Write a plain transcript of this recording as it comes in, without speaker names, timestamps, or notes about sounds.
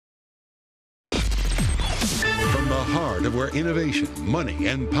heart of where innovation, money,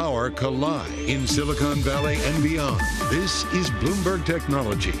 and power collide in Silicon Valley and beyond. This is Bloomberg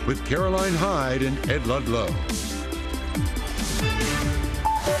Technology with Caroline Hyde and Ed Ludlow.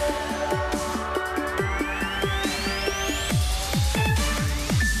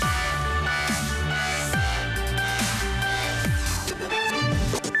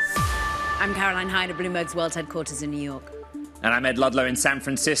 I'm Caroline Hyde at Bloomberg's World Headquarters in New York. And I'm Ed Ludlow in San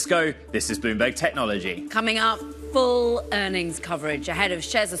Francisco. This is Bloomberg Technology. Coming up, full earnings coverage ahead of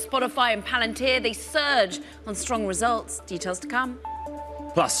shares of Spotify and Palantir. They surge on strong results. Details to come.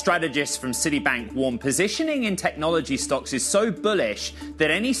 Plus, strategists from Citibank warn positioning in technology stocks is so bullish that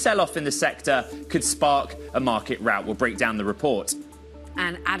any sell-off in the sector could spark a market rout. We'll break down the report.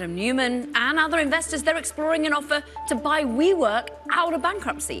 And Adam Newman and other investors, they're exploring an offer to buy WeWork out of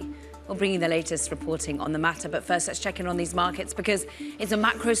bankruptcy. We'll bring you the latest reporting on the matter. But first, let's check in on these markets because it's a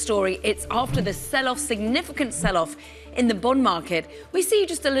macro story. It's after the sell-off, significant sell-off in the bond market. We see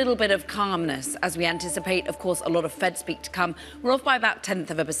just a little bit of calmness as we anticipate, of course, a lot of Fed speak to come. We're off by about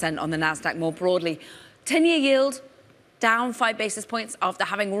 0.1% on the Nasdaq more broadly. 10-year yield down 5 basis points after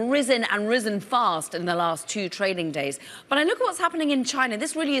having risen fast in the last 2 trading days. But I look at what's happening in China.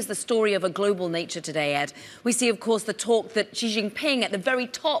 This really is the story of a global nature today, Ed. We see, of course, the talk that Xi Jinping at the very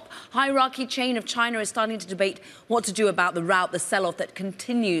top hierarchy chain of China is starting to debate what to do about the rout, the sell-off that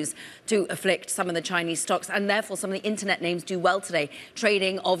continues to afflict some of the Chinese stocks. And therefore, some of the internet names do well today.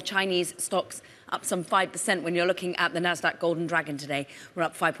 Trading of Chinese stocks up some 5% when you're looking at the Nasdaq Golden Dragon today. We're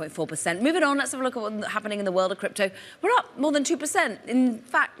up 5.4%. Moving on, let's have a look at what's happening in the world of crypto. We're up more than 2%. In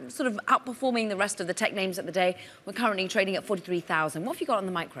fact, sort of outperforming the rest of the tech names at the day. We're currently trading at 43,000. What have you got on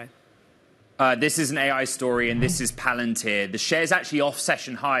the micro? This is an AI story, and this is Palantir. The shares actually off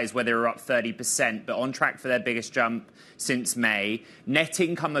session highs where they were up 30%, but on track for their biggest jump since May. Net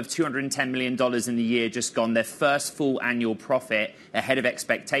income of $210 million in the year just gone, their first full annual profit ahead of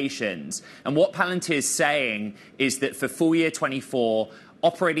expectations. And what Palantir is saying is that for full year 24,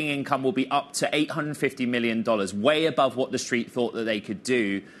 operating income will be up to $850 million, way above what the street thought that they could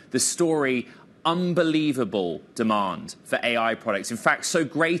do. The story, unbelievable demand for AI products. In fact, so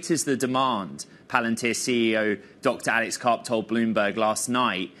great is the demand, Palantir CEO Dr. Alex Karp told Bloomberg last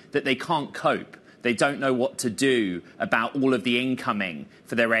night, that they can't cope. They don't know what to do about all of the incoming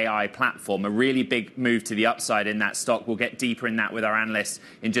for their AI platform. A really big move to the upside in that stock. We'll get deeper in that with our analysts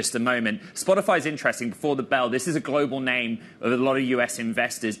in just a moment. Spotify is interesting. Before the bell, this is a global name of a lot of US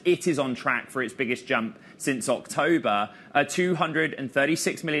investors. It is on track for its biggest jump since October.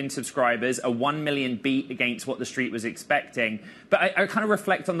 236 million subscribers, a 1 million beat against what the street was expecting. But I kind of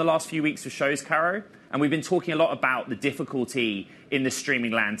reflect on the last few weeks of shows, Caro, and we've been talking a lot about the difficulty in the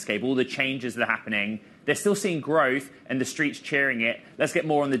streaming landscape, all the changes that are happening. They're still seeing growth, and the street's cheering it. Let's get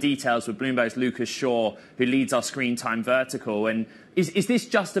more on the details with Bloomberg's Lucas Shaw, who leads our screen time vertical. And is this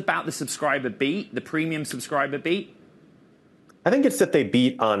just about the subscriber beat, the premium subscriber beat? I think it's that they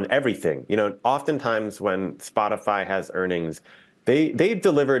beat on everything. You know, oftentimes when Spotify has earnings, they've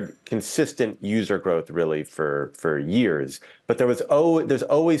delivered consistent user growth really for years. But there's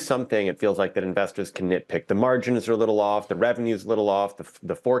always something, it feels like, that investors can nitpick. The margins are a little off, the revenue's a little off,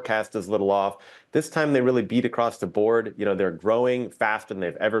 the forecast is a little off. This time they really beat across the board. You know, they're growing faster than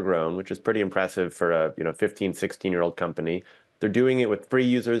they've ever grown, which is pretty impressive for a 15, 16-year-old company. They're doing it with free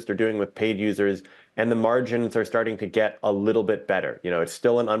users, they're doing it with paid users, and the margins are starting to get a little bit better. You know, it's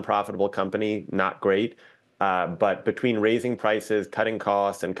still an unprofitable company, not great. But between raising prices, cutting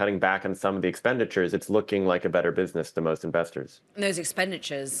costs, and cutting back on some of the expenditures, it's looking like a better business to most investors. And those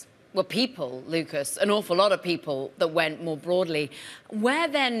expenditures were people, Lucas, an awful lot of people that went more broadly. Where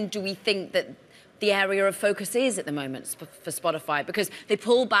then do we think that the area of focus is at the moment for Spotify? Because they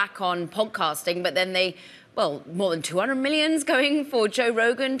pull back on podcasting, but then more than 200 million's going for Joe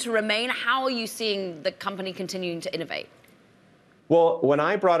Rogan to remain. How are you seeing the company continuing to innovate? Well, when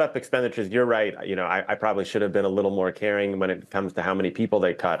I brought up expenditures, you're right. You know, I probably should have been a little more caring when it comes to how many people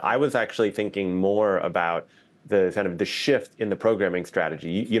they cut. I was actually thinking more about the kind of the shift in the programming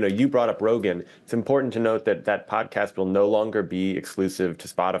strategy. You know, you brought up Rogan. It's important to note that that podcast will no longer be exclusive to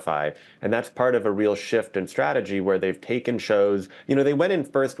Spotify. And that's part of a real shift in strategy where they've taken shows. You know, they went in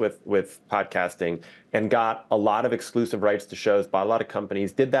first with podcasting and got a lot of exclusive rights to shows by a lot of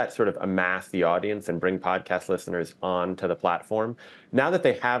companies, did that sort of amass the audience and bring podcast listeners onto the platform. Now that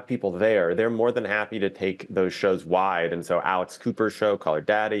they have people there, they're more than happy to take those shows wide. And so Alex Cooper's show, Call Her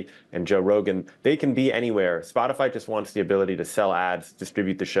Daddy, and Joe Rogan, they can be anywhere. Spotify just wants the ability to sell ads,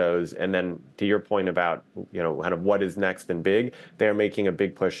 distribute the shows, and then to your point about, you know, kind of what is next and big, they're making a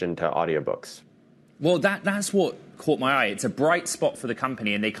big push into audiobooks. Well, that's what caught my eye. It's a bright spot for the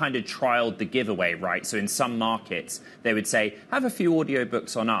company, and they kind of trialed the giveaway, right? So in some markets, they would say, have a few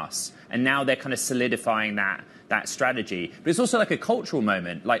audiobooks on us. And now they're kind of solidifying that strategy. But it's also like a cultural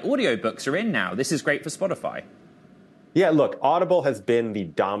moment. Like, audiobooks are in now. This is great for Spotify. Yeah, look, Audible has been the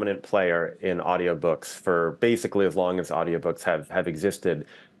dominant player in audiobooks for basically as long as audiobooks have existed.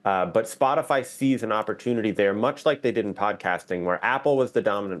 But Spotify sees an opportunity there, much like they did in podcasting, where Apple was the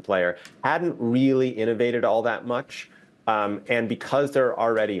dominant player, hadn't really innovated all that much. And because there are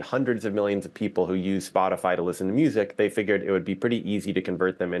already hundreds of millions of people who use Spotify to listen to music, they figured it would be pretty easy to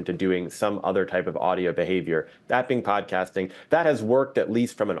convert them into doing some other type of audio behavior, that being podcasting. That has worked, at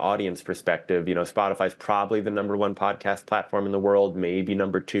least from an audience perspective. You know, Spotify's probably the #1 podcast platform in the world, maybe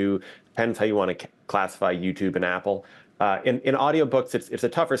 #2. Depends how you want to classify YouTube and Apple. In audiobooks, it's a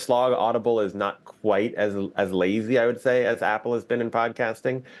tougher slog. Audible is not quite as lazy, I would say, as Apple has been in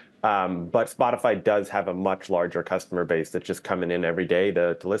podcasting. But Spotify does have a much larger customer base that's just coming in every day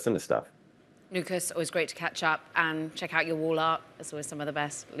to listen to stuff. Lucas, always great to catch up and check out your wall art. It's always some of the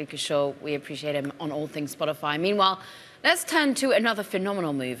best. Lucas Shaw, we appreciate him on all things Spotify. Meanwhile, let's turn to another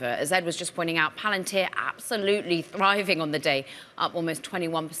phenomenal mover. As Ed was just pointing out, Palantir absolutely thriving on the day, up almost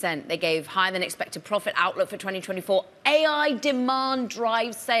 21%. They gave higher than expected profit outlook for 2024. AI demand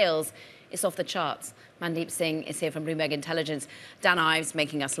drives sales. It's off the charts. Mandeep Singh is here from Bloomberg Intelligence. Dan Ives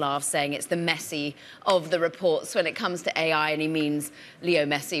making us laugh, saying it's the Messi of the reports when it comes to AI, and he means Leo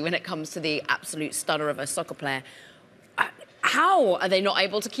Messi when it comes to the absolute stunner of a soccer player. How are they not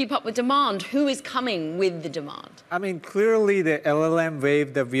able to keep up with demand? Who is coming with the demand? I mean, clearly the LLM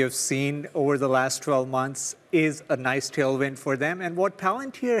wave that we have seen over the last 12 months is a nice tailwind for them. And what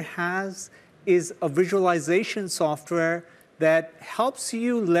Palantir has is a visualization software that helps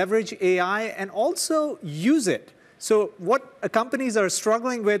you leverage AI and also use it. So what companies are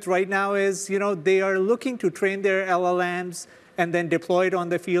struggling with right now is, they are looking to train their LLMs and then deploy it on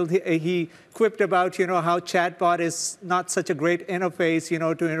the field. He quipped about, how chatbot is not such a great interface,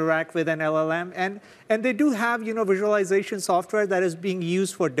 to interact with an LLM. And they do have, visualization software that is being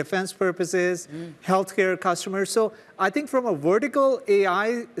used for defense purposes, healthcare customers. So I think from a vertical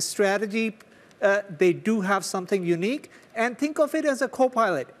AI strategy, they do have something unique. And think of it as a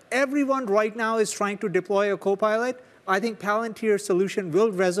co-pilot. Everyone right now is trying to deploy a co-pilot. I think Palantir's solution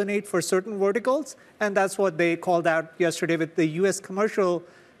will resonate for certain verticals, and that's what they called out yesterday with the US commercial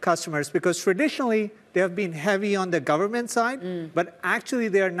customers, because traditionally they have been heavy on the government side, but actually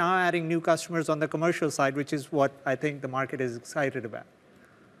they are now adding new customers on the commercial side, which is what I think the market is excited about.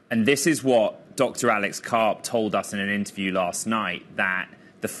 And this is what Dr. Alex Karp told us in an interview last night, that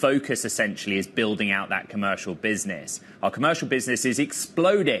the focus essentially is building out that commercial business. Our commercial business is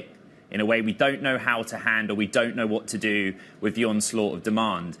exploding in a way we don't know how to handle. We don't know what to do with the onslaught of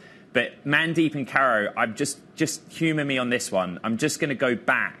demand. But Mandeep and Caro, I'm just humor me on this one. I'm just going to go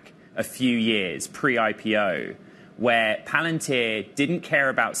back a few years, pre-IPO, where Palantir didn't care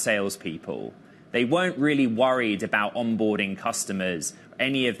about salespeople. They weren't really worried about onboarding customers,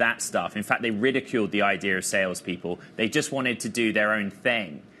 any of that stuff. In fact, they ridiculed the idea of salespeople. They just wanted to do their own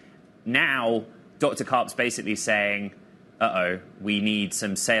thing. Now, Dr. Karp's basically saying, we need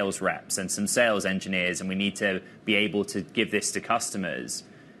some sales reps and some sales engineers, and we need to be able to give this to customers.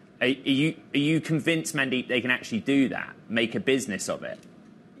 Are you convinced, Mandeep, they can actually do that, make a business of it?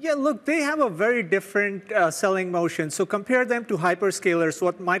 Yeah, look, they have a very different selling motion. So compare them to hyperscalers,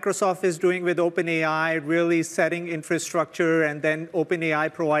 what Microsoft is doing with OpenAI, really setting infrastructure, and then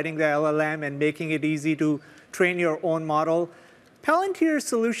OpenAI providing the LLM and making it easy to train your own model. Palantir's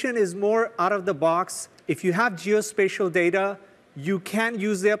solution is more out of the box. If you have geospatial data, you can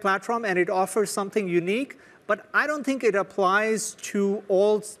use their platform, and it offers something unique. But I don't think it applies to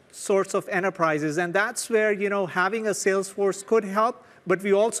all sorts of enterprises. And that's where, having a sales force could help. But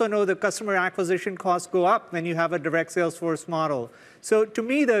we also know the customer acquisition costs go up when you have a direct sales force model. So to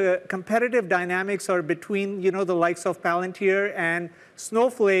me, the competitive dynamics are between, the likes of Palantir and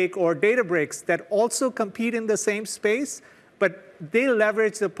Snowflake or Databricks that also compete in the same space, but they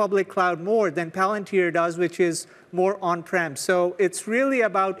leverage the public cloud more than Palantir does, which is more on-prem. So it's really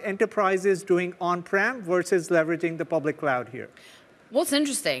about enterprises doing on-prem versus leveraging the public cloud here. What's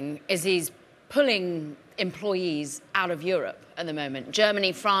interesting is he's pulling employees out of Europe at the moment.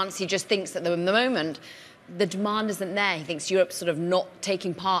 Germany, France, he just thinks that at the moment, the demand isn't there. He thinks Europe's sort of not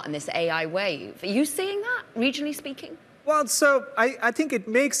taking part in this AI wave. Are you seeing that, regionally speaking? Well, so I think it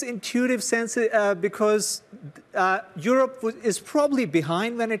makes intuitive sense because Europe is probably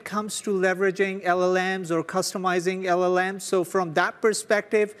behind when it comes to leveraging LLMs or customizing LLMs. So from that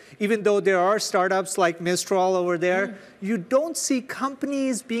perspective, even though there are startups like Mistral over there, you don't see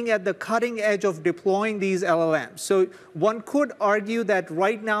companies being at the cutting edge of deploying these LLMs. So one could argue that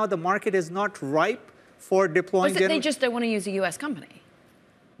right now the market is not ripe for deploying. They just don't want to use a US company.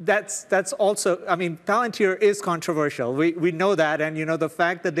 That's also, I mean, Palantir is controversial. We know that, and the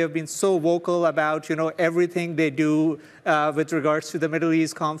fact that they've been so vocal about everything they do with regards to the Middle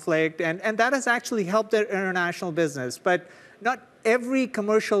East conflict, and that has actually helped their international business. But not every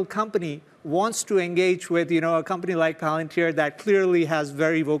commercial company wants to engage with a company like Palantir that clearly has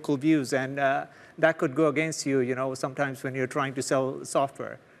very vocal views, and that could go against you sometimes when you're trying to sell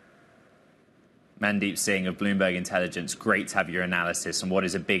software. Mandeep Singh of Bloomberg Intelligence, great to have your analysis on what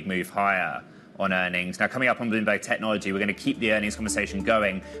is a big move higher on earnings. Now, coming up on Bloomberg Technology, we're going to keep the earnings conversation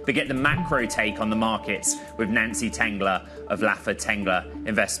going, but get the macro take on the markets with Nancy Tengler of Laffer Tengler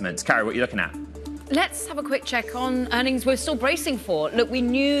Investments. Carrie, what are you looking at? Let's have a quick check on earnings we're still bracing for. Look, we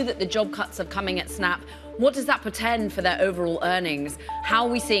knew that the job cuts are coming at Snap. What does that portend for their overall earnings? How are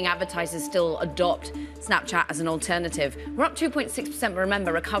we seeing advertisers still adopt Snapchat as an alternative? We're up 2.6%, but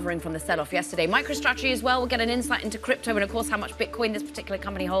remember, recovering from the sell-off yesterday. MicroStrategy as well. We'll get an insight into crypto and, of course, how much Bitcoin this particular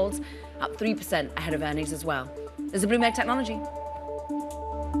company holds. Up 3% ahead of earnings as well. There's a Bloomberg Technology.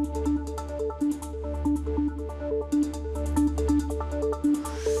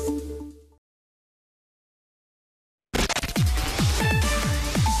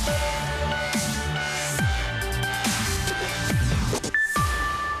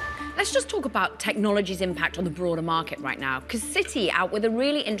 Let's just talk about technology's impact on the broader market right now, because Citi out with a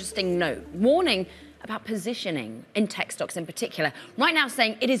really interesting note, warning about positioning in tech stocks in particular. Right now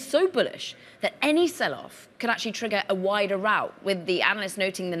saying it is so bullish that any sell-off could actually trigger a wider rout, with the analysts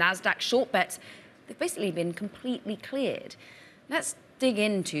noting the Nasdaq short bets, they've basically been completely cleared. Let's dig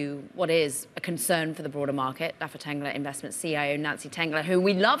into what is a concern for the broader market. Laffer Tengler Investments CIO Nancy Tengler, who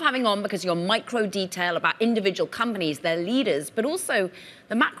we love having on because your micro detail about individual companies, their leaders, but also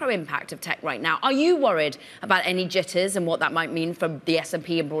the macro impact of tech right now. Are you worried about any jitters and what that might mean for the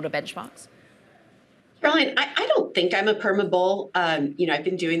S&P and broader benchmarks? Caroline, I don't think I'm a perma bull. I've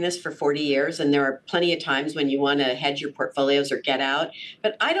been doing this for 40 years, and there are plenty of times when you want to hedge your portfolios or get out.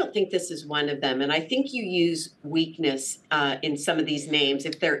 But I don't think this is one of them. And I think you use weakness in some of these names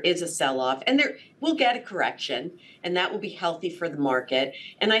if there is a sell-off. And we'll get a correction, and that will be healthy for the market.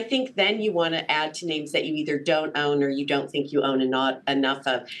 And I think then you want to add to names that you either don't own or you don't think you own enough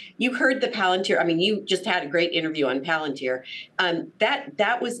of. You heard the Palantir. I mean, you just had a great interview on Palantir.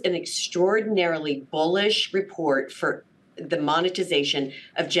 That was an extraordinarily bullish report for the monetization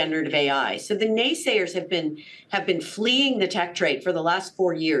of generative AI. So the naysayers have been fleeing the tech trade for the last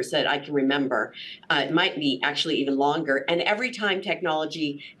 4 years that I can remember. It might be actually even longer. And every time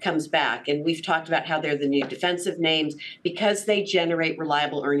technology comes back, and we've talked about how they're the new defensive names because they generate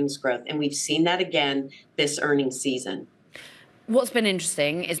reliable earnings growth. And we've seen that again this earnings season. What's been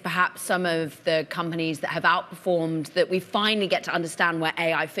interesting is perhaps some of the companies that have outperformed that we finally get to understand where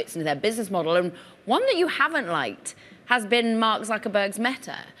AI fits into their business model. And one that you haven't liked has been Mark Zuckerberg's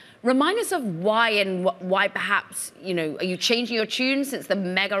Meta. Remind us of why and why perhaps, are you changing your tune since the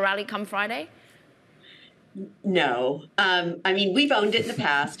mega rally come Friday? No. I mean, we've owned it in the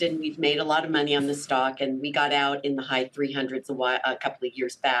past, and we've made a lot of money on the stock, and we got out in the high 300s a couple of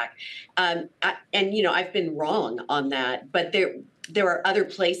years back. I've been wrong on that, but there are other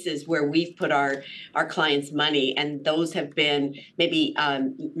places where we've put our clients' money, and those have been maybe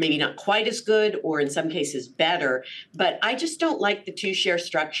not quite as good, or in some cases better. But I just don't like the two-share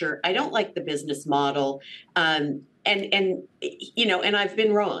structure. I don't like the business model. And I've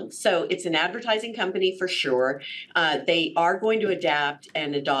been wrong. So it's an advertising company for sure. They are going to adapt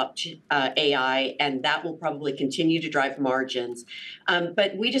and adopt AI, and that will probably continue to drive margins.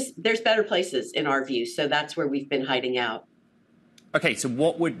 But there's better places in our view. So that's where we've been hiding out. Okay, so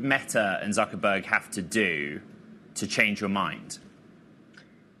what would Meta and Zuckerberg have to do to change your mind?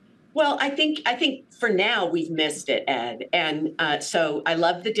 Well, I think for now we've missed it, Ed. And so I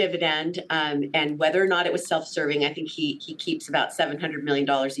love the dividend. And whether or not it was self-serving, I think he keeps about $700 million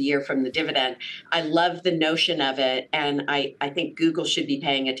a year from the dividend. I love the notion of it. And I think Google should be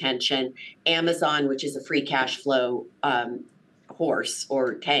paying attention. Amazon, which is a free cash flow horse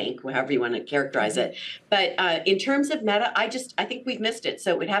or tank, however you want to characterize it. But in terms of Meta, I think we've missed it.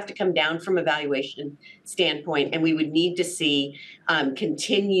 So it would have to come down from a valuation standpoint, and we would need to see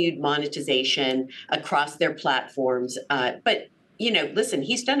continued monetization across their platforms. But, listen,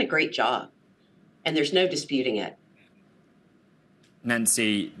 he's done a great job, and there's no disputing it.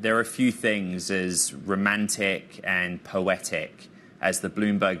 Nancy, there are a few things as romantic and poetic as the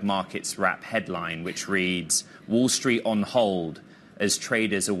Bloomberg Markets Wrap headline, which reads, "Wall Street on hold as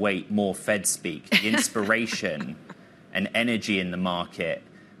traders await more Fed speak." The inspiration and energy in the market.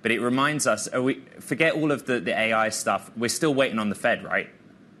 But it reminds us, forget all of the AI stuff, we're still waiting on the Fed, right?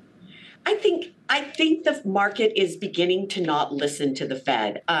 I think the market is beginning to not listen to the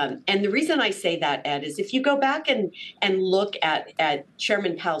Fed. And the reason I say that, Ed, is if you go back and look at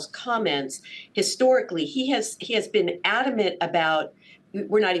Chairman Powell's comments, historically, he has been adamant about,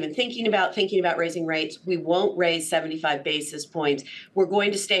 we're not even thinking about raising rates. We won't raise 75 basis points. We're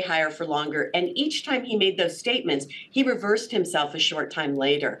going to stay higher for longer. And each time he made those statements, he reversed himself a short time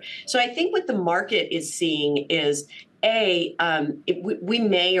later. So I think what the market is seeing is, we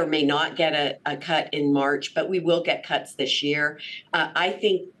may or may not get a cut in March, but we will get cuts this year. I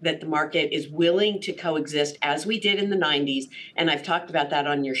think that the market is willing to coexist, as we did in the 90s, and I've talked about that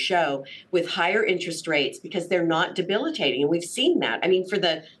on your show, with higher interest rates because they're not debilitating. And we've seen that. I mean, for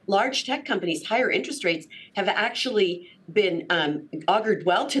the large tech companies, higher interest rates have actually been augured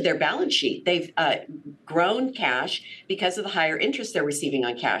well to their balance sheet. They've grown cash because of the higher interest they're receiving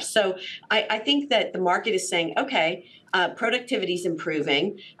on cash. So I think that the market is saying, okay, productivity is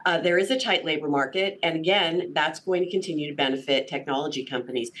improving. There is a tight labor market. And again, that's going to continue to benefit technology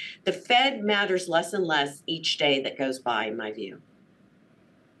companies. The Fed matters less and less each day that goes by, in my view.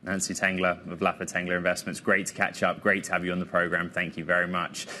 Nancy Tengler of Laffer Tengler Investments. Great to catch up. Great to have you on the program. Thank you very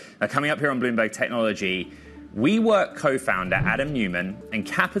much. Now, coming up here on Bloomberg Technology, WeWork co-founder Adam Neumann and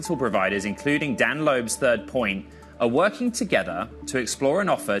capital providers, including Dan Loeb's Third Point, are working together to explore an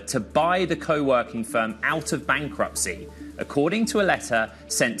offer to buy the co-working firm out of bankruptcy, according to a letter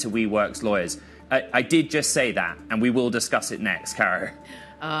sent to WeWork's lawyers. I did just say that, and we will discuss it next, Caro.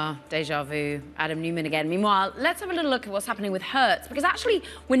 Deja vu, Adam Neumann again. Meanwhile, let's have a little look at what's happening with Hertz, because actually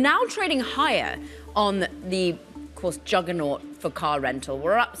we're now trading higher on the, of course, juggernaut for car rental.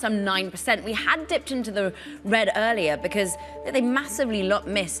 We're up some 9%. We had dipped into the red earlier because they massively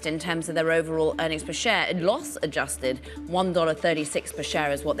missed in terms of their overall earnings per share. Loss adjusted, $1.36 per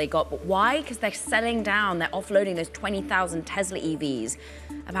share is what they got. But why? Because they're selling down, they're offloading those 20,000 Tesla EVs,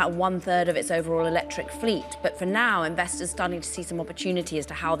 about 1/3 of its overall electric fleet. But for now, investors starting to see some opportunity as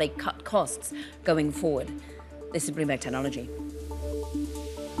to how they cut costs going forward. This is Bloomberg Technology.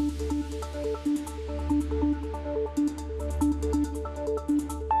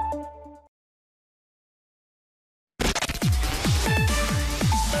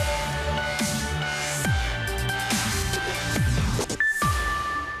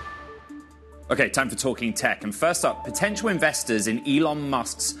 Okay, time for Talking Tech. And first up, potential investors in Elon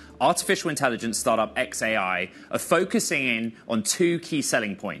Musk's artificial intelligence startup xAI are focusing in on two key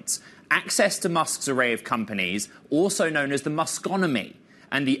selling points: access to Musk's array of companies, also known as the Muskonomy,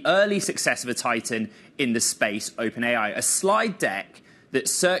 and the early success of a titan in the space, OpenAI. A slide deck that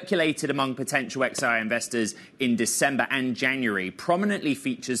circulated among potential xAI investors in December and January prominently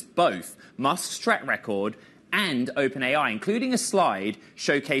features both Musk's track record and OpenAI, including a slide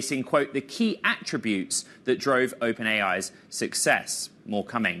showcasing, quote, the key attributes that drove OpenAI's success. More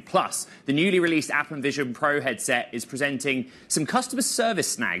coming. Plus, the newly released Apple Vision Pro headset is presenting some customer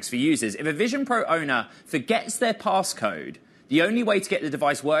service snags for users. If a Vision Pro owner forgets their passcode, the only way to get the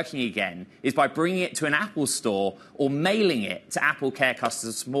device working again is by bringing it to an Apple store or mailing it to Apple Care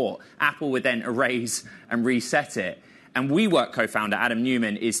customer support. Apple would then erase and reset it. And WeWork co-founder Adam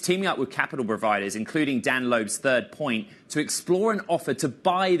Neumann is teaming up with capital providers, including Dan Loeb's Third Point, to explore an offer to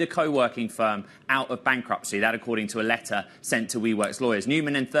buy the co-working firm out of bankruptcy. That according to a letter sent to WeWork's lawyers.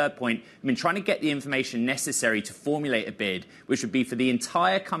 Neumann and Third Point have been trying to get the information necessary to formulate a bid, which would be for the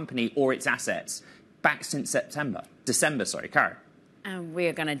entire company or its assets, back since December, Caro. And we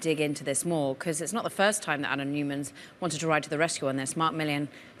are going to dig into this more because it's not the first time that Adam Newman's wanted to ride to the rescue on this. Mark Millian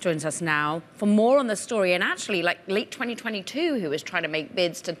joins us now for more on the story. And actually, like late 2022, he was trying to make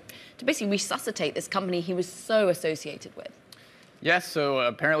bids to basically resuscitate this company he was so associated with. Yes, so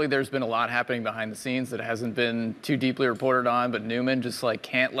apparently there's been a lot happening behind the scenes that hasn't been too deeply reported on, but Neumann just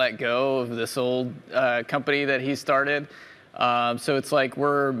can't let go of this old company that he started. So it's like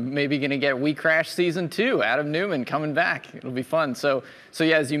we're maybe going to get We Crash Season 2, Adam Neumann coming back. It'll be fun. So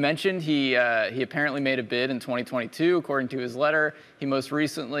yeah, as you mentioned, he apparently made a bid in 2022, according to his letter. He most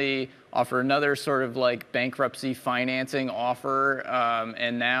recently offered another sort of bankruptcy financing offer,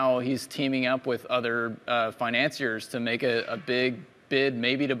 and now he's teaming up with other financiers to make a big bid,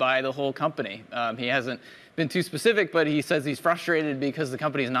 maybe to buy the whole company. He hasn't been too specific, but he says he's frustrated because the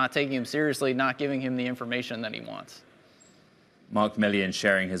company's not taking him seriously, not giving him the information that he wants. Mark Millian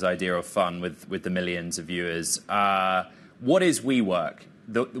sharing his idea of fun with the millions of viewers. What is WeWork?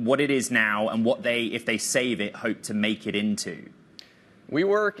 What it is now, and what they, if they save it, hope to make it into?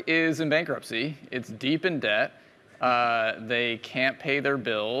 WeWork is in bankruptcy. It's deep in debt. They can't pay their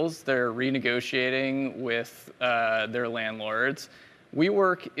bills. They're renegotiating with their landlords.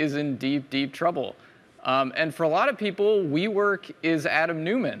 WeWork is in deep, deep trouble. And for a lot of people, WeWork is Adam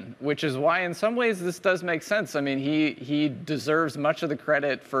Neumann, which is why in some ways this does make sense. I mean, he deserves much of the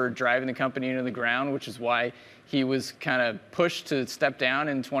credit for driving the company into the ground, which is why he was kind of pushed to step down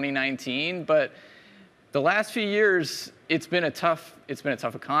in 2019. But the last few years, it's been a tough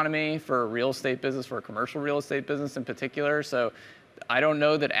economy for a real estate business, for a commercial real estate business in particular. So I don't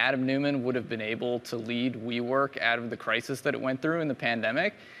know that Adam Neumann would have been able to lead WeWork out of the crisis that it went through in the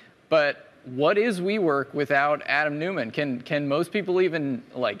pandemic. But what is WeWork without Adam Neumann? Can most people even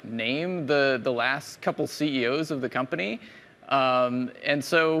name the last couple CEOs of the company? And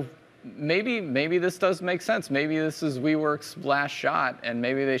so maybe this does make sense. Maybe this is WeWork's last shot, and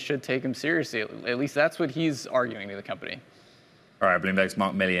maybe they should take him seriously. At least that's what he's arguing to the company. All right, Bloomberg's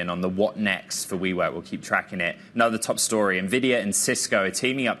Mark Millian on the what next for WeWork. We'll keep tracking it. Another top story, NVIDIA and Cisco are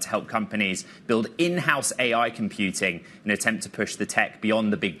teaming up to help companies build in-house AI computing in an attempt to push the tech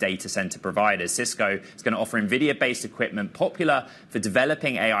beyond the big data center providers. Cisco is going to offer NVIDIA-based equipment popular for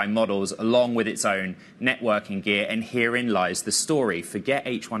developing AI models along with its own networking gear. And herein lies the story. Forget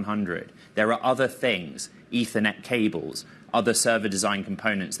H100. There are other things, Ethernet cables, other server design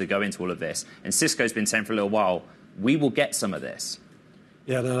components that go into all of this. And Cisco's been saying for a little while, we will get some of this.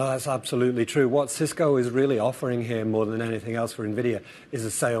 Yeah, no, that's absolutely true. What Cisco is really offering here more than anything else for NVIDIA is a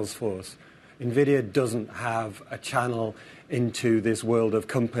sales force. NVIDIA doesn't have a channel into this world of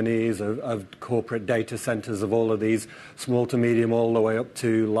companies, of corporate data centers, of all of these small to medium all the way up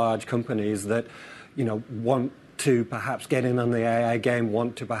to large companies that, want to perhaps get in on the AI game,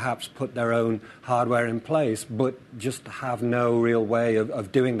 want to perhaps put their own hardware in place, but just have no real way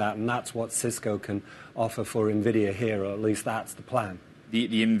of doing that. And that's what Cisco can offer for NVIDIA here, or at least that's the plan. The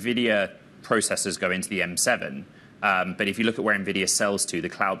NVIDIA processors go into the M7, but if you look at where NVIDIA sells to, the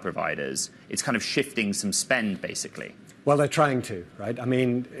cloud providers, it's kind of shifting some spend, basically. Well, they're trying to, right? I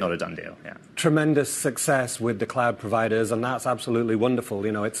mean, not a done deal, yeah. Tremendous success with the cloud providers, and that's absolutely wonderful.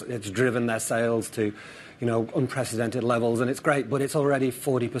 It's driven their sales to unprecedented levels, and it's great, but it's already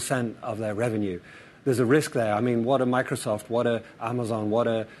 40% of their revenue. There's a risk there. I mean, what are Microsoft, what are Amazon, what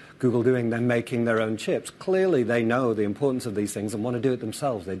are Google doing? They're making their own chips. Clearly, they know the importance of these things and want to do it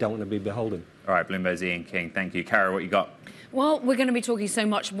themselves. They don't want to be beholden. All right, Bloomberg's Ian King. Thank you. Kara, what you got? Well, we're going to be talking so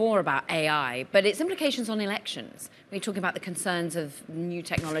much more about AI, but its implications on elections. We're talking about the concerns of new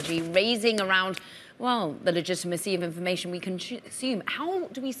technology raising around, well, the legitimacy of information we consume. How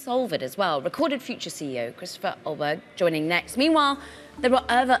do we solve it as well? Recorded Future CEO Christopher Ullberg joining next. Meanwhile, there were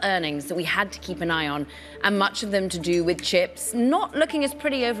other earnings that we had to keep an eye on, and much of them to do with chips. Not looking as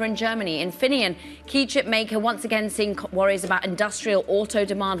pretty over in Germany. Infineon, key chip maker, once again seeing worries about industrial auto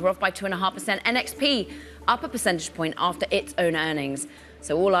demand. We're off by 2.5%. NXP up a percentage point after its own earnings.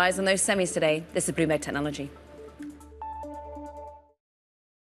 So all eyes on those semis today. This is Bloomberg Technology.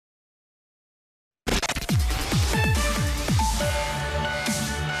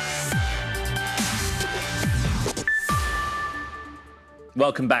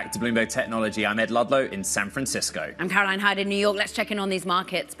 Welcome back to Bloomberg Technology. I'm Ed Ludlow in San Francisco. I'm Caroline Hyde in New York. Let's check in on these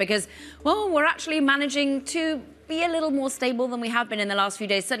markets because, well, we're actually managing to be a little more stable than we have been in the last few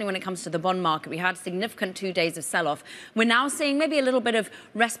days, certainly when it comes to the bond market. We had significant 2 days of sell-off. We're now seeing maybe a little bit of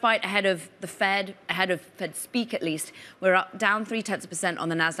respite ahead of the Fed, ahead of Fed speak at least. We're up down 0.3% on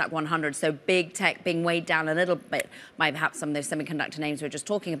the NASDAQ 100, so big tech being weighed down a little bit by perhaps some of those semiconductor names we were just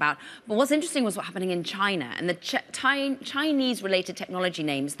talking about. But what's interesting was what's happening in China and the Chinese-related technology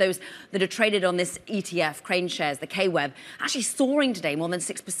names, those that are traded on this ETF, Crane shares, the KWEB, actually soaring today, more than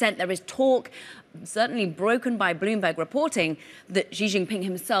 6%. There is talk, certainly broken by Bloomberg reporting, that Xi Jinping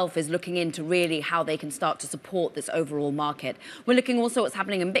himself is looking into really how they can start to support this overall market. We're looking also what's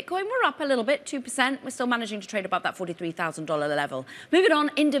happening in Bitcoin. We're up a little bit, 2%. We're still managing to trade above that $43,000 level. Moving on,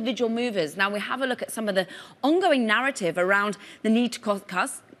 individual movers. Now we have a look at some of the ongoing narrative around the need to cut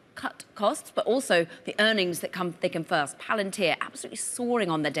costs, but also the earnings that come thick and fast. Palantir absolutely soaring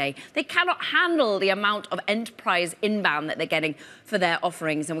on the day. They cannot handle the amount of enterprise inbound that they're getting for their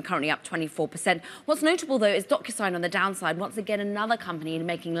offerings, and we're currently up 24%. What's notable, though, is DocuSign on the downside. Once again, another company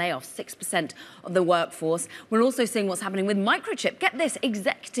making layoffs, 6% of the workforce. We're also seeing what's happening with Microchip. Get this,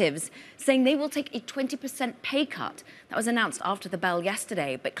 executives saying they will take a 20% pay cut. That was announced after the bell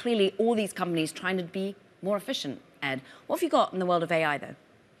yesterday, but clearly all these companies trying to be more efficient. Ed, what have you got in the world of AI, though?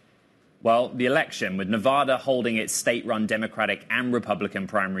 Well, the election, with Nevada holding its state-run Democratic and Republican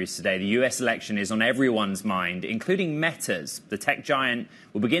primaries today, the U.S. election is on everyone's mind, including Meta's. The tech giant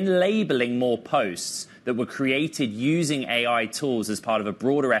will begin labeling more posts that were created using AI tools as part of a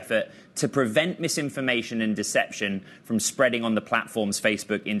broader effort to prevent misinformation and deception from spreading on the platforms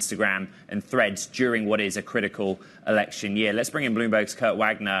Facebook, Instagram, and Threads during what is a critical election year. Let's bring in Bloomberg's Kurt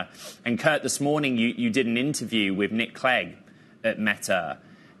Wagner. And Kurt, this morning you did an interview with Nick Clegg at Meta.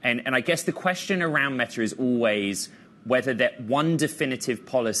 And I guess the question around Meta is always whether that one definitive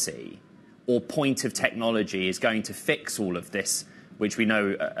policy or point of technology is going to fix all of this, which we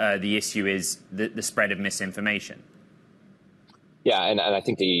know the issue is the spread of misinformation. Yeah, and I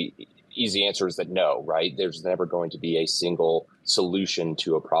think the easy answer is that no, right? There's never going to be a single solution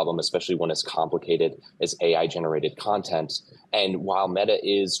to a problem, especially when it's complicated as AI-generated content. And while Meta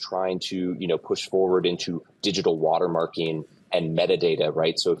is trying to, push forward into digital watermarking and metadata,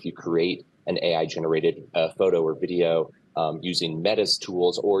 right? So if you create an AI-generated photo or video using Meta's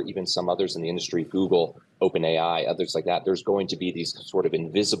tools, or even some others in the industry, Google, OpenAI, others like that, there's going to be these sort of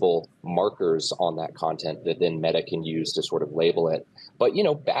invisible markers on that content that then Meta can use to sort of label it. But,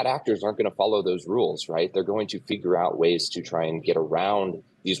 bad actors aren't going to follow those rules, right? They're going to figure out ways to try and get around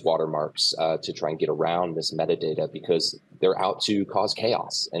these watermarks, to try and get around this metadata, because they're out to cause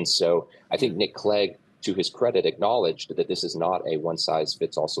chaos. And so I think Nick Clegg, to his credit, acknowledged that this is not a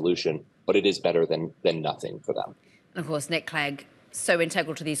one-size-fits-all solution, but it is better than nothing for them. And of course, Nick Clegg, so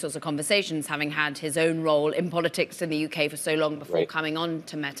integral to these sorts of conversations, having had his own role in politics in the UK for so long before coming on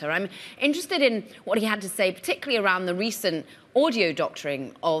to Meta. I'm interested in what he had to say, particularly around the recent audio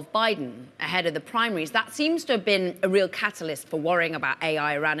doctoring of Biden ahead of the primaries. That seems to have been a real catalyst for worrying about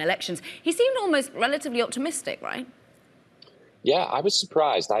AI around elections. He seemed almost relatively optimistic, right? Yeah, I was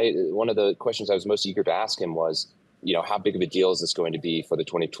surprised. One of the questions I was most eager to ask him was, how big of a deal is this going to be for the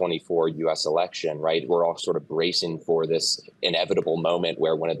 2024 U.S. election, right? We're all sort of bracing for this inevitable moment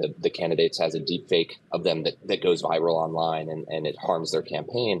where one of the candidates has a deep fake of them that goes viral online and it harms their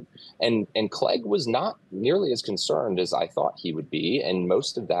campaign. And Clegg was not nearly as concerned as I thought he would be. And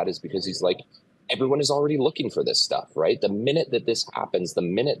most of that is because he's like, everyone is already looking for this stuff, right? The minute that this happens, the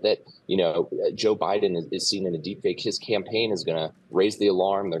minute that, Joe Biden is seen in a deepfake, his campaign is going to raise the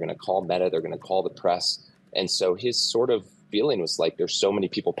alarm. They're going to call Meta. They're going to call the press. And so his sort of feeling was like, there's so many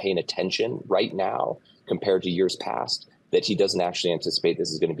people paying attention right now compared to years past that he doesn't actually anticipate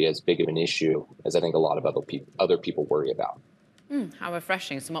this is going to be as big of an issue as I think a lot of other people worry about. How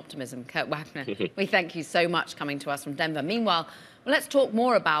refreshing, some optimism. Kurt Wagner, we thank you so much coming to us from Denver. Meanwhile, let's talk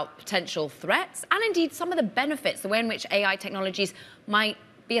more about potential threats and indeed some of the benefits, the way in which AI technologies might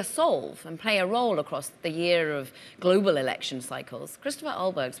be a solve and play a role across the year of global election cycles. Christopher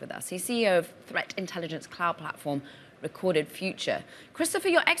Ehlberg's with us. He's CEO of threat intelligence cloud platform Recorded Future. Christopher,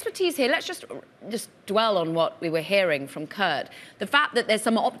 your expertise here, let's just dwell on what we were hearing from Kurt. The fact that there's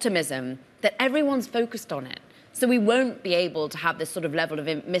some optimism that everyone's focused on it. So we won't be able to have this sort of level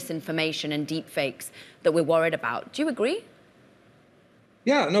of misinformation and deepfakes that we're worried about. Do you agree?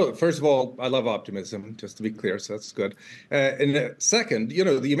 Yeah, no, first of all, I love optimism, just to be clear, so that's good. And second,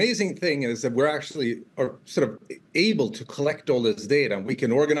 the amazing thing is that we're actually are sort of able to collect all this data. We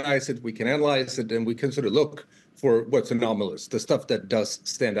can organize it, we can analyze it, and we can sort of look for what's anomalous, the stuff that does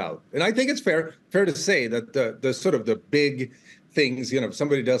stand out. And I think it's fair to say that the sort of the big things, if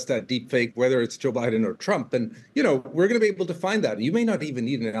somebody does that deep fake, whether it's Joe Biden or Trump, and, we're going to be able to find that. You may not even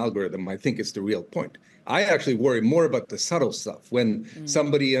need an algorithm. I think it's the real point. I actually worry more about the subtle stuff when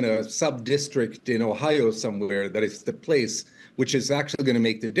somebody in a sub-district in Ohio somewhere, that is the place which is actually going to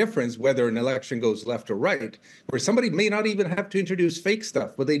make the difference whether an election goes left or right, where somebody may not even have to introduce fake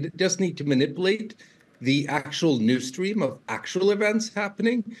stuff, but they just need to manipulate the actual news stream of actual events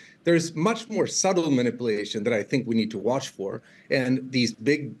happening. There's much more subtle manipulation that I think we need to watch for. And these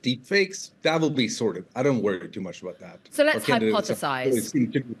big deep fakes, that will be sorted. I don't worry too much about that. So let's hypothesize. It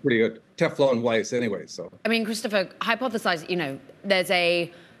seems to be pretty good, Teflon-wise anyway. So I mean, Christopher, hypothesize, there's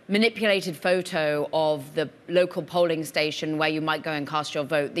a manipulated photo of the local polling station where you might go and cast your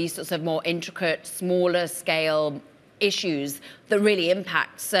vote. These sorts of more intricate, smaller scale issues that really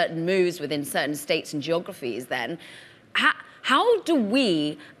impact certain moves within certain states and geographies, then how do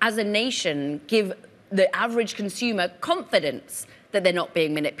we as a nation give the average consumer confidence that they're not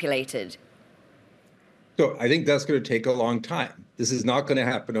being manipulated? So I think that's going to take a long time. This is not going to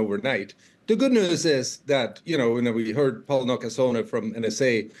happen overnight. The good news is that, we heard Paul Nakasone from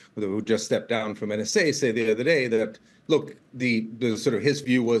NSA, who just stepped down from NSA, say the other day that, look, the sort of his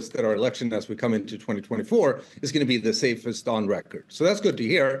view was that our election as we come into 2024 is going to be the safest on record. So that's good to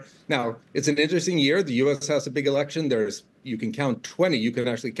hear. Now, it's an interesting year. The U.S. has a big election. There's you can count 20, you can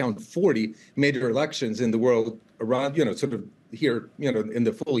actually count 40 major elections in the world around, sort of here, in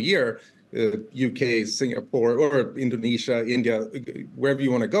the full year. UK, Singapore, or Indonesia, India, wherever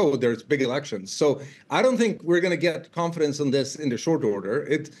you want to go, there's big elections. So I don't think we're going to get confidence on this in the short order.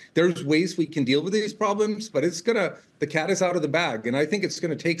 There's ways we can deal with these problems, but the cat is out of the bag. And I think it's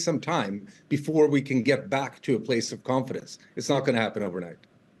going to take some time before we can get back to a place of confidence. It's not going to happen overnight.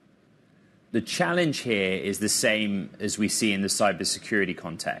 The challenge here is the same as we see in the cybersecurity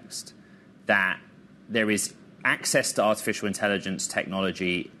context, that there is access to artificial intelligence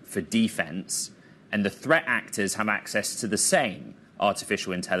technology for defense, and the threat actors have access to the same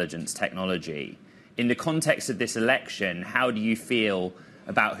artificial intelligence technology. In the context of this election, how do you feel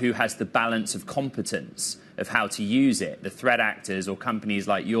about who has the balance of competence of how to use it, the threat actors or companies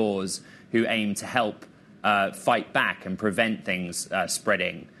like yours who aim to help fight back and prevent things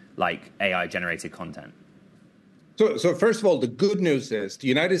spreading like AI-generated content? So first of all, the good news is the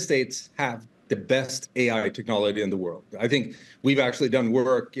United States have the best AI technology in the world. I think we've actually done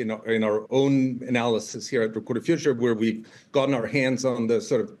work in our own analysis here at Recorded Future where we've gotten our hands on the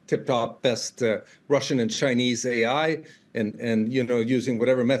sort of tip-top best Russian and Chinese AI and using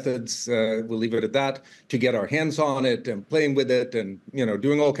whatever methods, we'll leave it at that, to get our hands on it and playing with it and,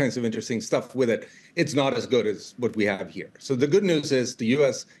 doing all kinds of interesting stuff with it. It's not as good as what we have here. So the good news is the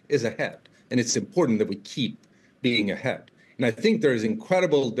US is ahead, and it's important that we keep being ahead. And I think there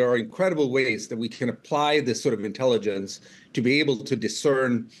are incredible ways that we can apply this sort of intelligence to be able to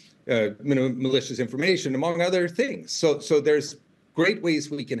discern malicious information, among other things. So there's great ways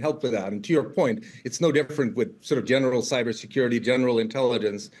we can help with that. And to your point, it's no different with sort of general cybersecurity, general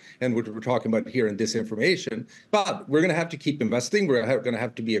intelligence, and what we're talking about here in disinformation. But we're going to have to keep investing. We're going to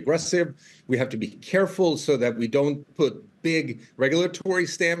have to be aggressive. We have to be careful so that we don't put big regulatory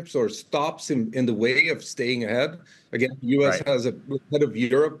stamps or stops in the way of staying ahead. Again, the U.S. has a head of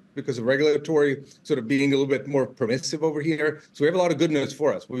Europe because of regulatory sort of being a little bit more permissive over here. So we have a lot of good news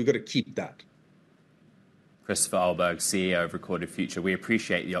for us, but we've got to keep that. Christopher Ahlberg, CEO of Recorded Future. We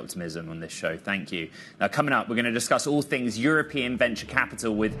appreciate the optimism on this show. Thank you. Now, coming up, we're going to discuss all things European venture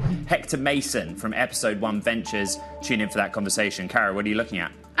capital with Hector Mason from Episode 1 Ventures. Tune in for that conversation. Kara, what are you looking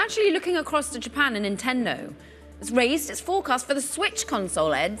at? Actually, looking across to Japan, and Nintendo has raised its forecast for the Switch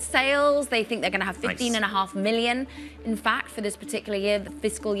console, Ed. Sales, they think they're going to have 15.5 million. In fact, for this particular year, the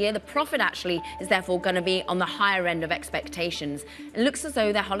fiscal year, the profit actually is therefore going to be on the higher end of expectations. It looks as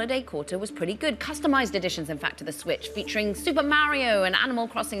though their holiday quarter was pretty good. Customized editions, in fact, to the Switch, featuring Super Mario and Animal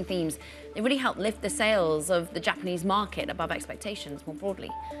Crossing themes. They really helped lift the sales of the Japanese market above expectations more broadly.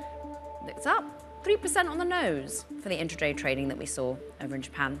 It's up 3% on the nose for the intraday trading that we saw over in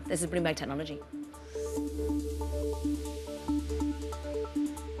Japan. This is Bloomberg Technology.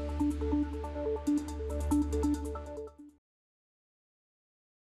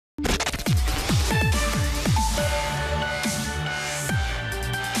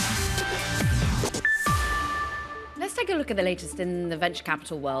 Let's take a look at the latest in the venture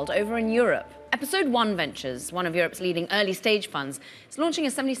capital world over in Europe. Episode 1 Ventures, one of Europe's leading early-stage funds, is launching a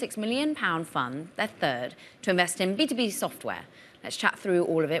 £76 million fund, their third, to invest in B2B software. Let's chat through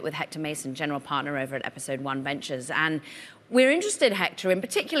all of it with Hector Mason, general partner over at Episode 1 Ventures. And we're interested, Hector, in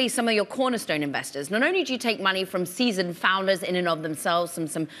particularly some of your cornerstone investors. Not only do you take money from seasoned founders in and of themselves,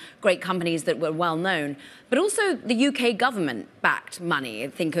 some great companies that were well known, but also the UK government-backed money.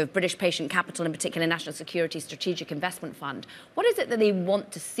 Think of British Patient Capital, in particular National Security Strategic Investment Fund. What is it that they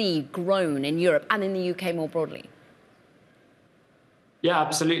want to see grown in Europe and in the UK more broadly? Yeah,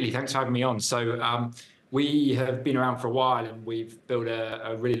 absolutely. Thanks for having me on. So we have been around for a while, and we've built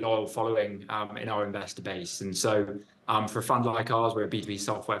a really loyal following in our investor base. And so for a fund like ours, we're a B2B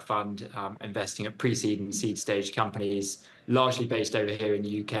software fund investing at pre-seed and seed stage companies, largely based over here in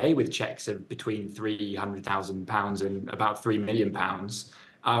the UK, with checks of between £300,000 and about £3 million.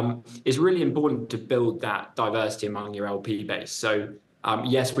 It's really important to build that diversity among your LP base. So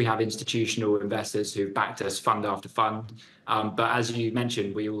yes, we have institutional investors who've backed us fund after fund. But as you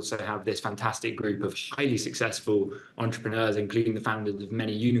mentioned, we also have this fantastic group of highly successful entrepreneurs, including the founders of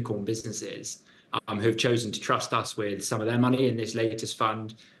many unicorn businesses, who've chosen to trust us with some of their money in this latest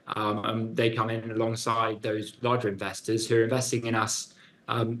fund. They come in alongside those larger investors who are investing in us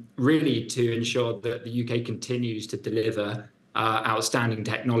really to ensure that the UK continues to deliver outstanding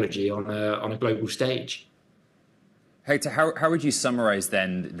technology on a global stage. Hector, how would you summarize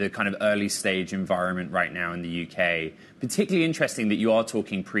then the kind of early stage environment right now in the UK? Particularly interesting that you are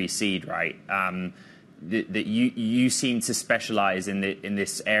talking pre-seed, right? That you seem to specialize in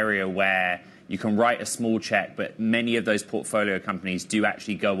this area where you can write a small check, but many of those portfolio companies do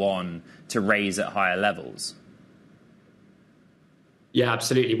actually go on to raise at higher levels. Yeah,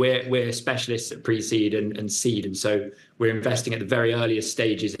 absolutely. We're specialists at pre-seed and seed, and so we're investing at the very earliest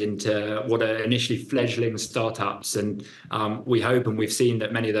stages into what are initially fledgling startups, and we hope and we've seen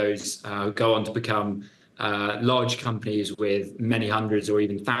that many of those go on to become large companies with many hundreds or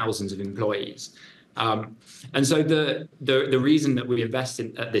even thousands of employees. And so the reason that we invest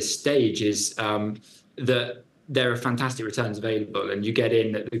at this stage is that there are fantastic returns available, and you get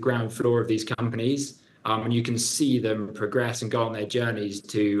in at the ground floor of these companies. And you can see them progress and go on their journeys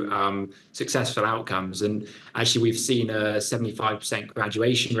to successful outcomes. And actually, we've seen a 75%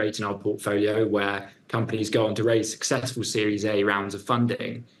 graduation rate in our portfolio where companies go on to raise successful Series A rounds of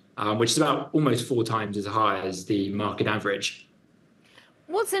funding, which is about almost 4 times as high as the market average.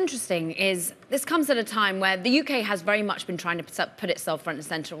 What's interesting is this comes at a time where the UK has very much been trying to put itself front and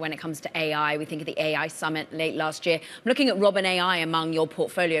center when it comes to AI. We think of the AI summit late last year. I'm looking at Robin AI among your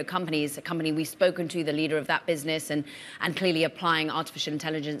portfolio companies, a company we've spoken to, the leader of that business, and clearly applying artificial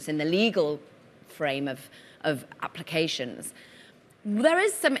intelligence in the legal frame of applications. There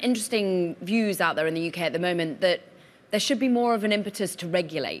is some interesting views out there in the UK at the moment that there should be more of an impetus to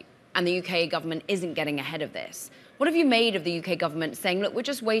regulate, and the UK government isn't getting ahead of this. What have you made of the UK government saying, look, we're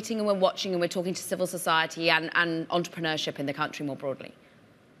just waiting and we're watching and we're talking to civil society and entrepreneurship in the country more broadly?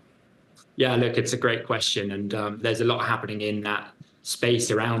 Yeah, look, it's a great question. And there's a lot happening in that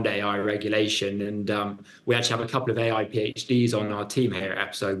space around AI regulation. And we actually have a couple of AI PhDs on our team here at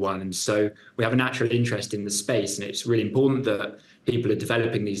Episode 1. And so we have a natural interest in the space. And it's really important that people are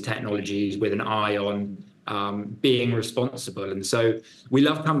developing these technologies with an eye on being responsible. And so we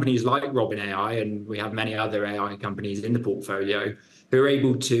love companies like Robin AI, and we have many other AI companies in the portfolio who are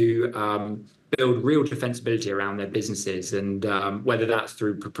able to build real defensibility around their businesses. And whether that's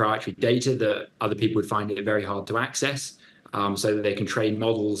through proprietary data that other people would find it very hard to access, so that they can train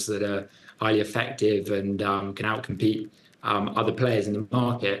models that are highly effective and can outcompete other players in the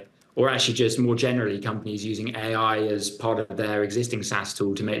market, or actually just more generally companies using AI as part of their existing SaaS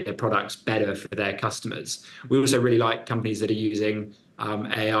tool to make their products better for their customers. We also really like companies that are using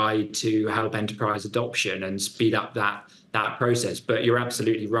AI to help enterprise adoption and speed up that process. But you're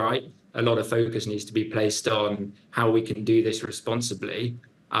absolutely right. A lot of focus needs to be placed on how we can do this responsibly.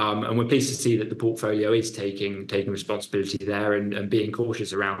 And we're pleased to see that the portfolio is taking responsibility there and being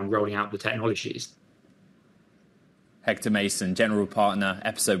cautious around rolling out the technologies. Hector Mason, General Partner,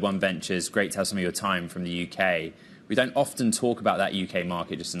 Episode 1 Ventures. Great to have some of your time from the UK. We don't often talk about that UK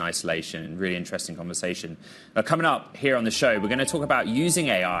market just in isolation. Really interesting conversation. Now, coming up here on the show, we're going to talk about using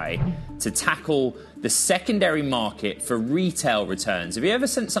AI to tackle the secondary market for retail returns. Have you ever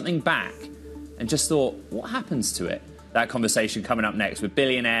sent something back and just thought, what happens to it? That conversation coming up next with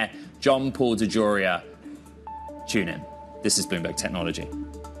billionaire John Paul DeJoria. Tune in. This is Bloomberg Technology.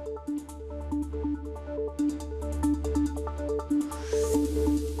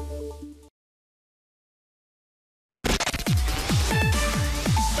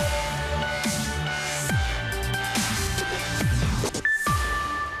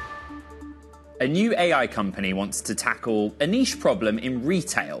 A new AI company wants to tackle a niche problem in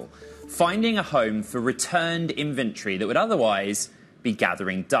retail, finding a home for returned inventory that would otherwise be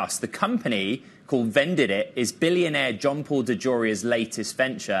gathering dust. The company, called Vended It, is billionaire John Paul DeJoria's latest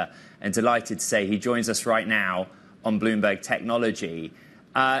venture, and delighted to say he joins us right now on Bloomberg Technology.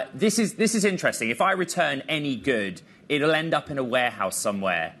 This is interesting. If I return any good, it'll end up in a warehouse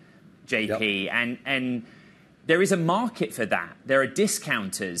somewhere, JP, yep. And there is a market for that. There are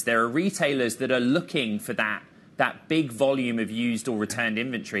discounters. There are retailers that are looking for that big volume of used or returned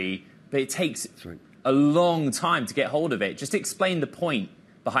inventory, but it takes a long time to get hold of it. Just explain the point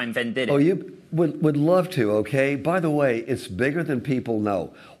behind Vended It. Oh, you would love to, okay? By the way, it's bigger than people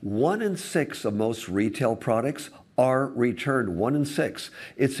know. 1 in 6 of most retail products are returned, 1 in 6.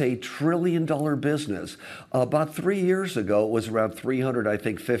 It's a $1 trillion business. About 3 years ago, it was around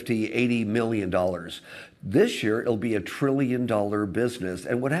 $80 million. This year, it'll be $1 trillion business.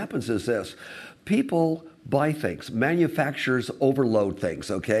 And what happens is this. People buy things. Manufacturers overload things,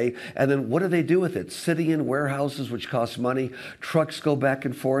 okay? And then what do they do with it? Sitting in warehouses, which costs money. Trucks go back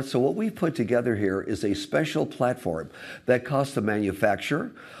and forth. So what we've put together here is a special platform that costs the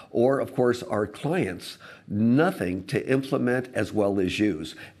manufacturer, or of course our clients, nothing to implement as well as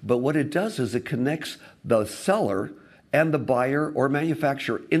use. But what it does is it connects the seller and the buyer or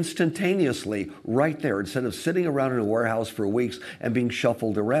manufacturer instantaneously right there, instead of sitting around in a warehouse for weeks and being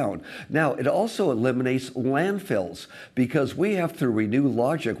shuffled around. Now, it also eliminates landfills, because we have, through Renew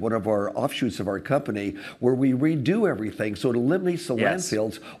Logic, one of our offshoots of our company, where we redo everything. So it eliminates the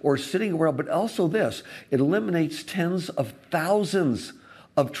landfills or sitting around. But also this, it eliminates tens of thousands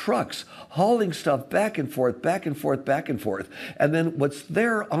of trucks hauling stuff back and forth, back and forth, back and forth. And then what's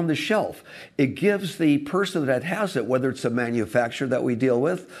there on the shelf, it gives the person that has it, whether it's a manufacturer that we deal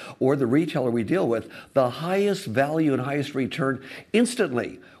with or the retailer we deal with, the highest value and highest return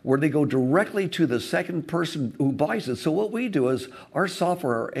instantly, where they go directly to the second person who buys it. So what we do is our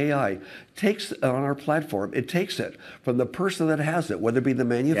software, our AI, takes on our platform, it takes it from the person that has it, whether it be the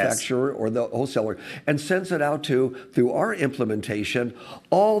manufacturer or the wholesaler, and sends it out to, through our implementation,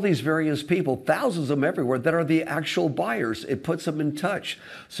 all these various people, thousands of them everywhere, that are the actual buyers. It puts them in touch.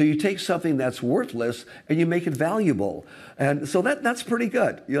 So you take something that's worthless and you make it valuable. And so that's pretty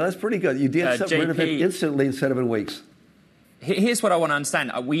good. You know, that's pretty good. You get something rid of it instantly instead of in weeks. Here's what I want to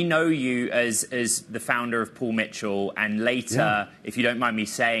understand. We know you as the founder of Paul Mitchell, and later, if you don't mind me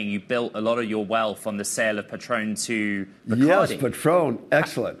saying, you built a lot of your wealth on the sale of Patron to Bacardi. Yes, Patron,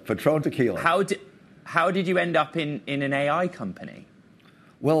 excellent. Patron tequila. How did you end up in an AI company?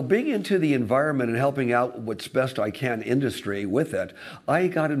 Well, being into the environment and helping out what's best I can industry with it, I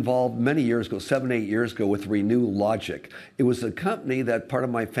got involved many years ago, 7, 8 years ago, with Renew Logic. It was a company that part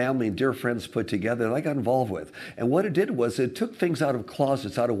of my family and dear friends put together that I got involved with. And what it did was it took things out of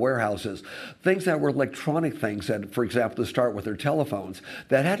closets, out of warehouses, things that were electronic things, that, for example, to start with their telephones,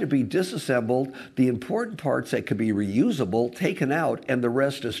 that had to be disassembled, the important parts that could be reusable, taken out, and the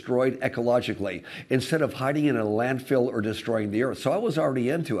rest destroyed ecologically, instead of hiding in a landfill or destroying the earth. So I was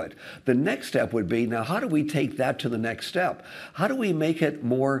already into it. The next step would be, now how do we take that to the next step? How do we make it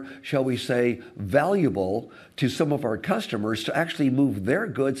more, shall we say, valuable to some of our customers to actually move their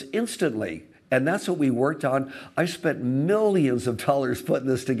goods instantly? And that's what we worked on. I spent millions of dollars putting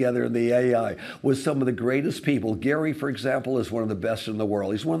this together in the AI with some of the greatest people. Gary, for example, is one of the best in the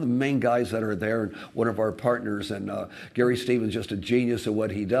world. He's one of the main guys that are there, and one of our partners. And Gary Stevens, just a genius at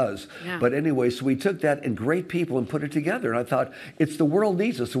what he does. Yeah. But anyway, so we took that and great people and put it together. And I thought, the world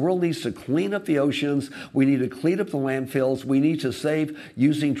needs us. The world needs to clean up the oceans. We need to clean up the landfills. We need to save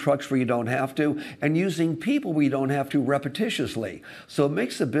using trucks where you don't have to, and using people where you don't have to repetitiously. So it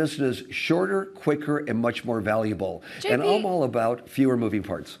makes the business shorter, quicker, and much more valuable. JP, and I'm all about fewer moving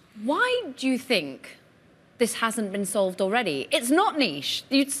parts. Why do you think this hasn't been solved already? It's not niche.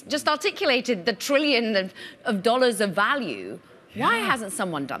 You just articulated the trillion of dollars of value. Yeah. Why hasn't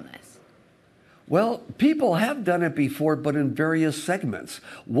someone done this? Well, people have done it before, but in various segments.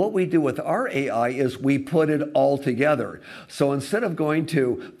 What we do with our AI is we put it all together. So instead of going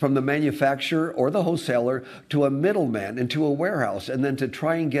from the manufacturer or the wholesaler to a middleman into a warehouse, and then to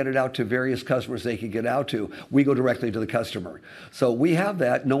try and get it out to various customers they can get out to, we go directly to the customer. So we have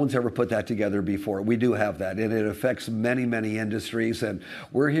that. No one's ever put that together before. We do have that, and it affects many, many industries. And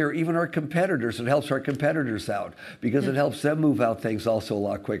we're here, even our competitors, it helps our competitors out because it helps them move out things also a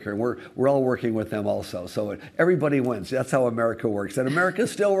lot quicker. And we're all working with them also. So everybody wins. That's how America works. And America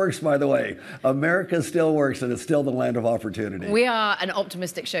still works, by the way. America still works, and it's still the land of opportunity. We are an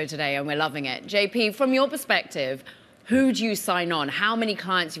optimistic show today, and we're loving it. JP, from your perspective, who do you sign on? How many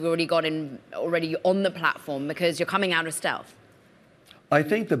clients you've already got already on the platform, because you're coming out of stealth? I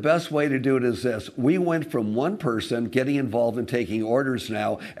think the best way to do it is this. We went from one person getting involved in taking orders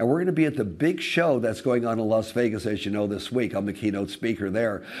now, and we're going to be at the big show that's going on in Las Vegas, as you know, this week. I'm the keynote speaker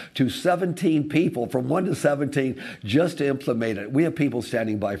there, to 17 people, from 1 to 17, just to implement it. We have people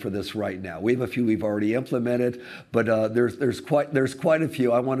standing by for this right now. We have a few we've already implemented, but there's quite a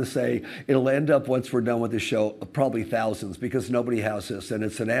few. I want to say it'll end up, once we're done with the show, probably thousands, because nobody has this. And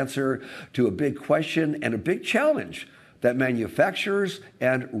it's an answer to a big question and a big challenge that manufacturers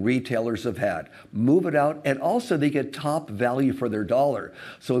and retailers have had. Move it out, and also they get top value for their dollar.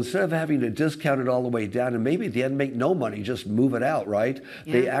 So instead of having to discount it all the way down and maybe at the end make no money, just move it out, right?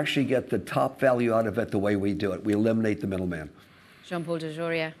 Yeah. They actually get the top value out of it the way we do it. We eliminate the middleman. Jean-Paul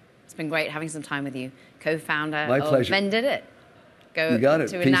DeJoria, it's been great having some time with you. Co-founder of Ben Did It. You got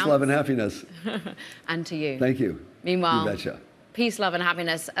it. Peace, love, and happiness. And to you. Thank you. Meanwhile, you betcha. Peace, love, and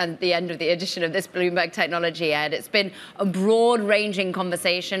happiness at the end of the edition of this Bloomberg Technology, Ed. It's been a broad-ranging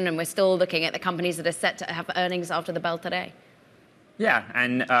conversation, and we're still looking at the companies that are set to have earnings after the bell today. Yeah,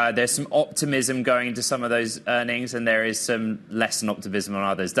 and there's some optimism going into some of those earnings, and there is some less than optimism on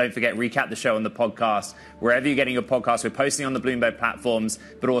others. Don't forget, recap the show on the podcast. Wherever you're getting your podcast, we're posting on the Bloomberg platforms,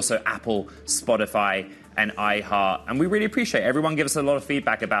 but also Apple, Spotify, and iHeart. And we really appreciate it. Everyone give us a lot of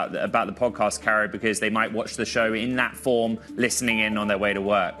feedback about the podcast, Caro, because they might watch the show in that form, listening in on their way to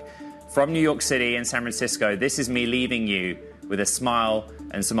work. From New York City and San Francisco, this is me leaving you with a smile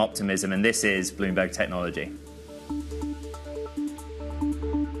and some optimism, and this is Bloomberg Technology.